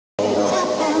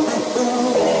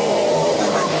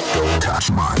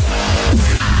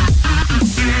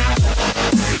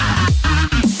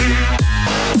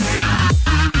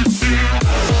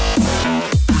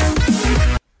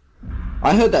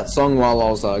I heard that song while I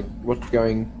was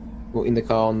in the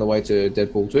car on the way to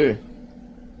Deadpool 2.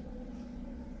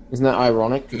 Isn't that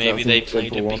ironic? Maybe they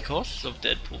played it because of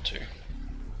Deadpool 2.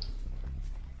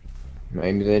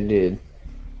 Maybe they did.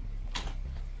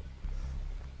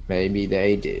 Maybe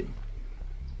they did.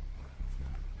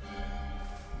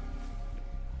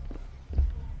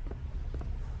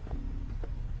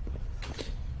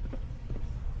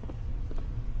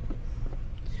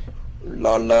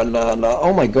 La la la la.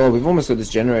 Oh my god, we've almost got this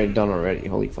generator done already.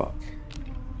 Holy fuck.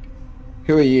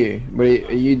 Who are you? Are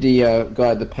you the guy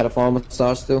at the pedophile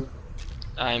massage still?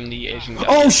 I'm the Asian guy.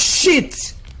 Oh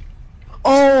shit!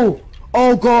 Oh!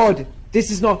 Oh god! This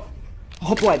is not...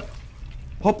 Hoplite!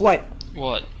 Hoplite!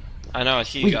 What? I know, I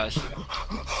see you guys.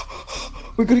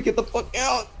 We're gonna get the fuck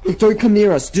out! Don't come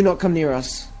near us. Do not come near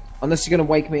us. Unless you're gonna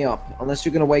wake me up. Unless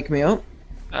you're gonna wake me up.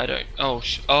 I don't... Oh,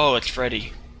 it's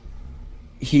Freddy.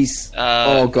 He's...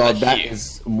 oh god, that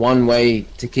is one way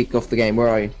to kick off the game. Where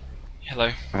are you? Hello.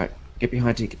 Alright, get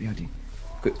behind you, get behind you.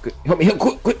 Quick, help me,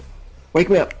 quick, quick! Wake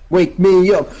me up! Wake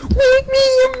me up! Wake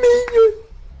me up!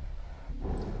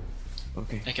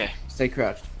 Okay. Okay. Stay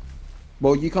crouched.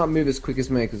 Well, you can't move as quick as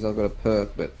me because I've got a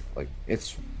perk, but like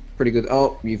it's pretty good.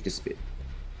 Oh, you've disappeared.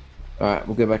 Alright,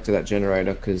 we'll go back to that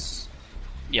generator because...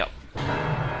 Yep.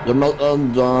 You're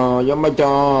my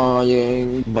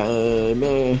dying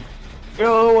baby. Why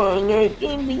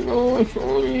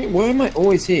am I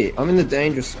always here? I'm in the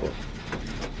dangerous spot.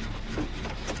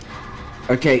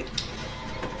 Okay.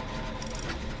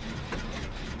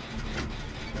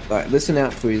 Alright, listen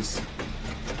out for his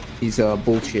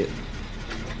bullshit.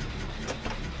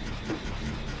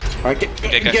 Alright, get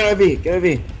over here, get over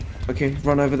here. Okay,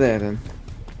 run over there then.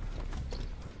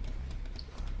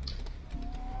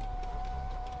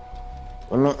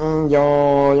 I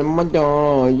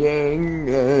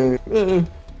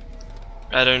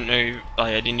don't know.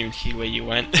 I didn't even see where you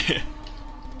went.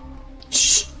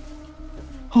 Shh.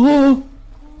 Oh.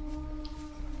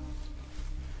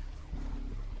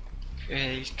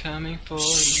 He's coming for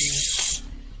you.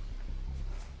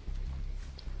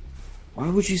 Why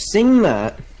would you sing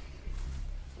that?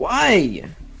 Why?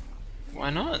 Why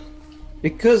not?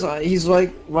 Because he's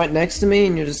like right next to me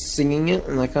and you're just singing it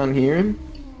and I can't hear him.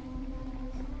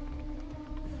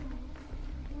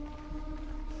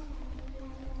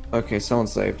 Okay, someone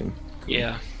saved him. Cool.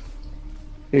 Yeah.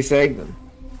 Who saved him?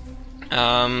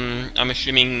 I'm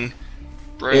assuming...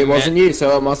 It wasn't you,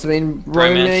 so it must have been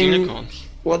Bromance Unicorns.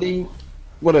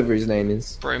 Whatever his name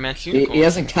is. Bromance Unicorns. He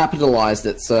hasn't capitalized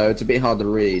it, so it's a bit hard to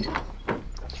read.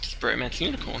 It's Bromance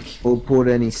Unicorns. Or put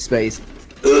any space.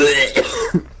 Oh,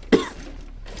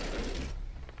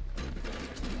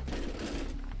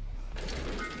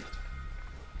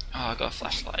 I got a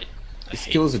flashlight. This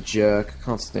killer's a jerk. I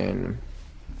can't stand him.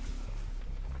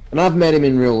 And I've met him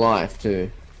in real life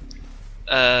too.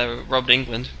 Robert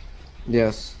Englund.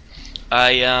 Yes.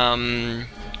 I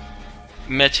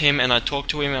met him and I talked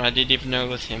to him and I didn't even know it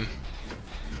was him.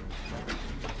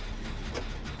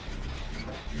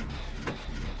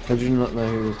 How did you not know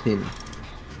who was him?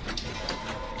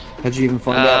 How did you even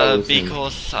find out it was him?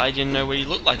 Because I didn't know what he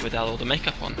looked like without all the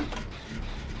makeup on.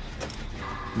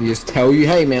 He just tell you,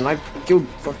 hey man, I killed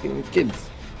fucking kids.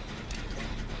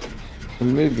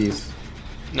 In movies.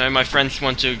 No, my friends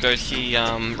want to go see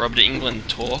Robert Englund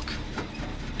talk,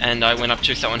 and I went up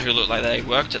to someone who looked like they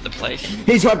worked at the place.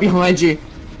 He's right behind you.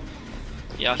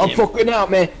 Yeah, I'm fucking out,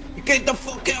 man. Get the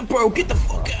fuck out, bro. Get the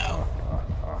fuck out.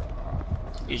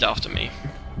 He's after me.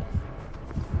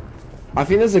 I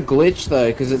think there's a glitch though,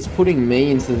 because it's putting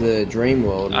me into the dream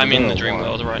world. I'm in the dream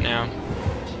world right now.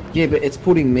 Yeah, but it's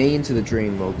putting me into the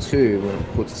dream world too when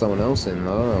it puts someone else in. I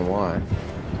don't know why.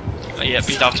 Oh, yeah,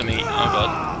 he's after me. Oh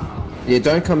god. Yeah,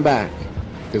 don't come back,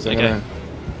 because I'm gonna...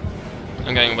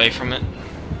 I'm going away from it.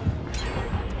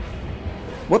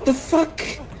 What the fuck?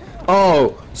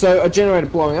 Oh, so a generator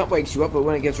blowing up wakes you up, but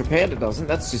when it gets repaired it doesn't?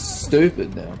 That's just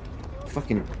stupid now.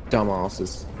 Fucking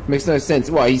dumbasses. Makes no sense.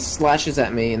 Why, he slashes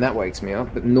at me and that wakes me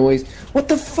up, but noise... What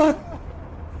the fuck?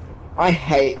 I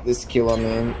hate this killer,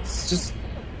 man. It's just...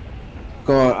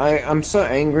 God, I'm so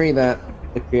angry that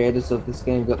the creators of this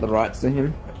game got the rights to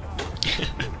him.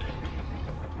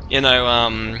 You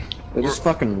know, They just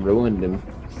fucking ruined him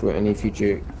for any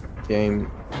future game.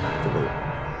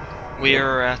 We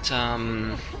were at,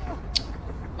 I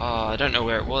don't know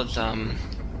where it was,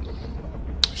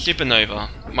 Supernova.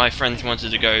 My friends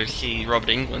wanted to go see Robert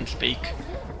Englund speak.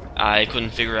 I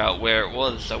couldn't figure out where it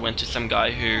was. I went to some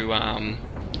guy who,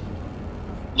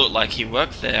 looked like he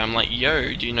worked there. I'm like,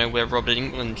 yo, do you know where Robert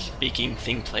Englund speaking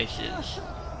thing place is?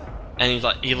 And he's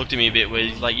like, he looked at me a bit weird.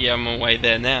 He's like, yeah, I'm on my way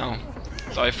there now.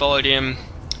 So I followed him,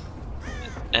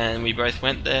 and we both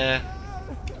went there,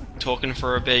 talking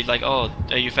for a bit, like, oh,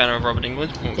 are you a fan of Robert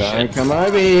Englund? Oh, Don't shit. come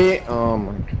over here. Oh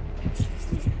my.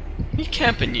 He's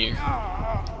camping you.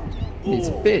 He's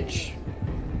a bitch.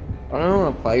 I don't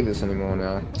want to play this anymore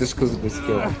now, just because of this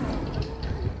kill.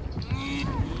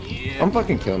 I'm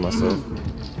fucking killing myself.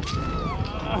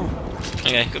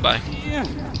 Okay, goodbye.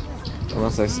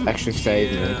 Unless I actually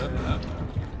save me.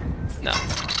 No.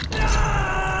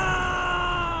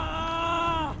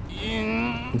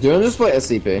 Do you want to just play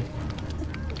SCP?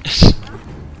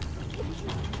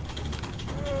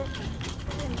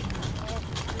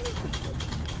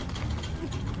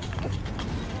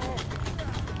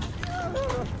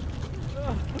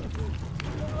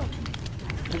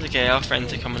 It's okay, our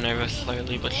friends are coming over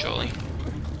slowly but surely.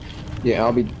 Yeah,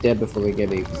 I'll be dead before they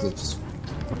get here because it's just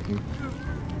fucking.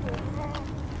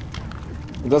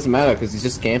 It doesn't matter because he's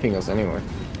just camping us anyway.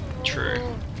 True.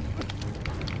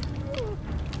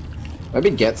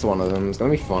 Maybe he gets one of them. It's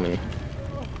gonna be funny.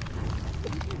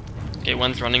 Okay,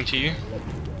 one's running to you.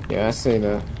 Yeah, I see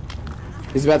that.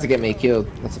 He's about to get me killed.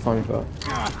 That's the funny part.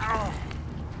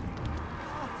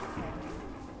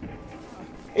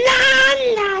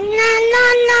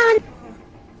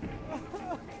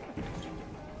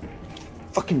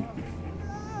 Fucking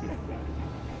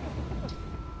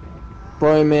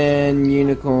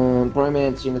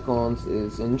Bromance Unicorns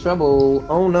is in trouble.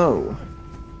 Oh no.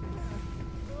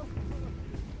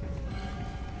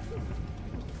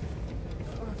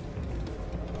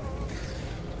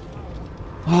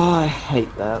 Oh, I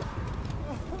hate that.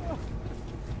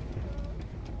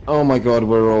 Oh my god,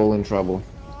 we're all in trouble.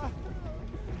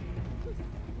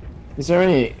 Is there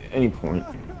any point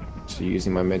to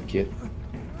using my med kit?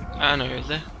 I know, is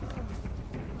there?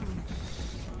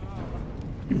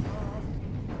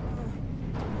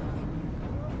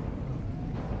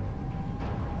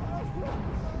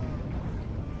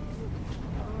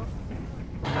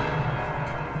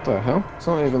 What the hell? It's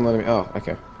not even letting me. Oh,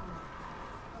 okay.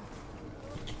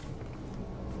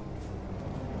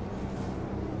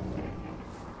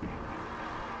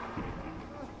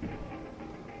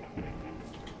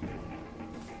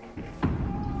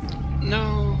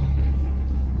 No.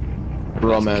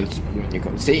 Romance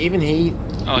Unicorn. See, even he.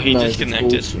 Oh, he knows it's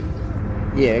disconnected. bullshit.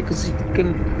 Yeah, because he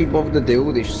couldn't be bothered to deal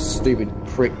with this stupid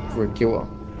prick for a killer.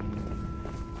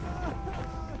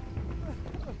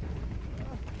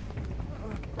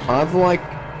 I've like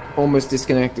almost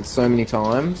disconnected so many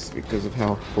times because of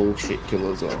how bullshit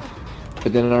killers are.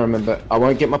 But then I remember I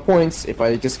won't get my points if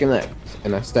I disconnect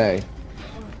and I stay.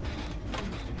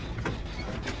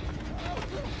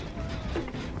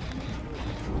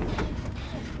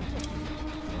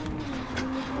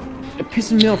 It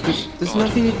pisses me off because there's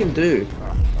nothing you can do.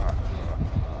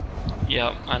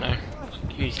 Yeah, I know.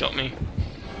 He's got me.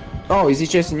 Oh, is he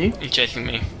chasing you? He's chasing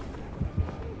me.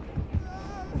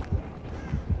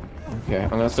 Okay, I'm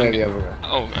gonna stay the other way.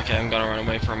 Oh, okay, I'm gonna run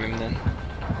away from him then.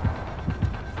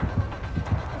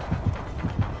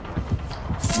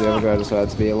 The other guy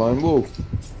decides to be a lone wolf.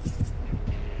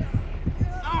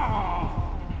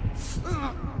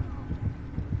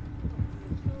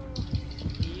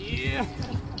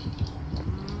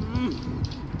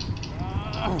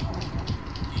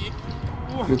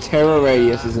 The terror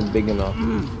radius isn't big enough.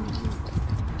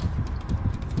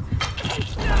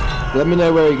 Let me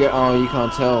know where you go. Oh, you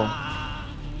can't tell.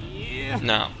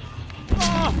 No.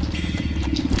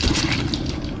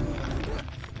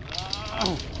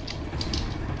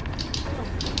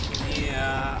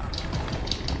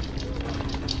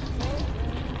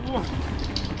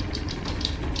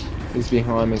 He's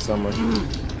behind me somewhere.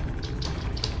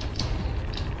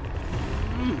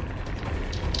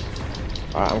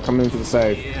 Alright, I'm coming in for the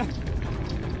save.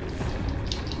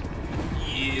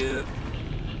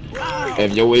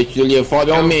 If you wish to live,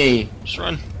 follow me. Just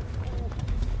run.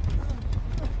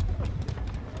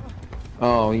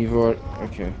 Oh, you've already.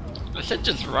 Okay. I said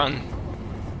just run. Yeah,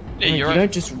 Wait, you're you right.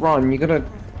 don't just run, you gotta.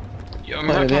 Yeah, I'm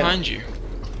play right it out. behind you.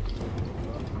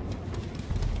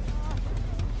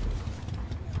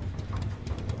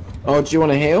 Oh, do you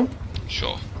want to heal?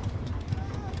 Sure.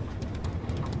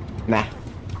 Nah.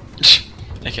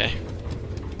 Okay.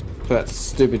 For that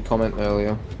stupid comment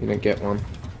earlier. You don't get one.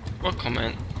 What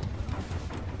comment?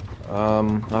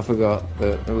 I forgot,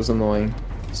 but it was annoying.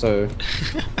 So.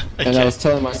 Okay. And I was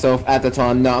telling myself at the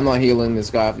time, no, I'm not healing this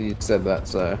guy after you said that,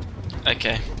 so.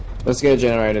 Okay. Let's get a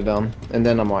generator done, and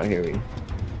then I might heal you.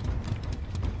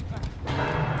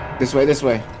 This way, this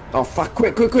way. Oh fuck,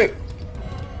 quick, quick, quick!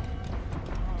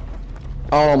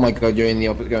 Oh my god, you're in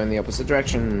the going the opposite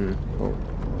direction. Oh.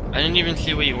 I didn't even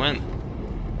see where you went.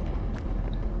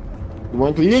 You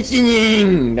weren't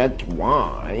listening! That's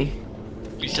why.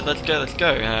 You said let's go,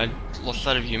 and I lost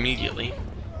sight of you immediately.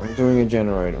 I'm doing a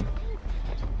generator.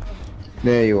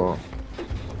 There you are.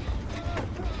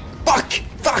 Fuck!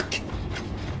 Fuck!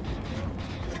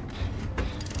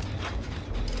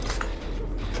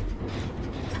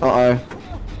 Uh-oh.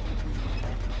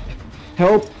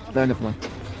 Help! No, never mind.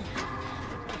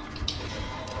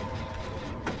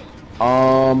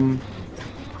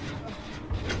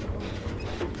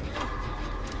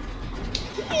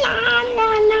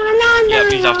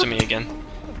 Yep, he's after me again.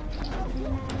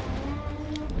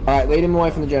 Alright, lead him away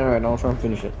from the generator and I'll try and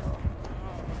finish it.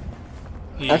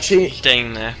 Actually, He's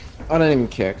staying there. I don't even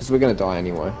care, because we're gonna die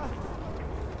anyway.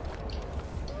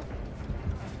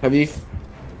 Have you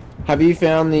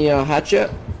found the hatch yet?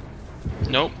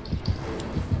 Nope.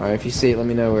 Alright, if you see it, let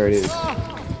me know where it is.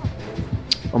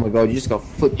 Oh my god, you just got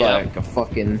flipped by like a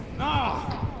fucking...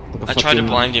 I tried to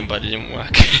blind him, but it didn't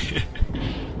work.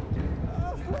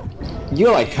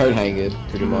 You're like coat hangered,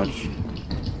 pretty much.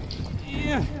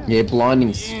 Yeah,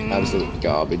 blinding's absolute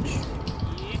garbage.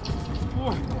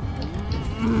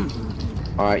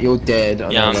 Alright, you're dead.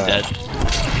 I Yeah, know I'm that.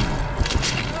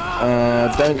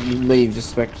 dead. Don't leave,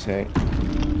 just spectate.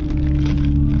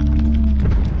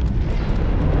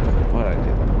 Why did I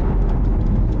do that?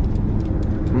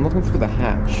 I'm looking for the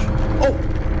hatch. Oh!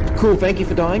 Cool, thank you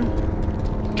for dying.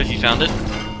 Because you found it?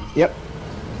 Yep.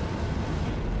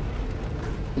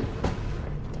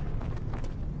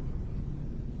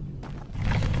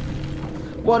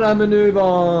 What a maneuver! Do you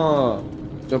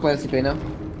want to play SCP now?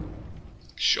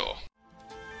 Sure.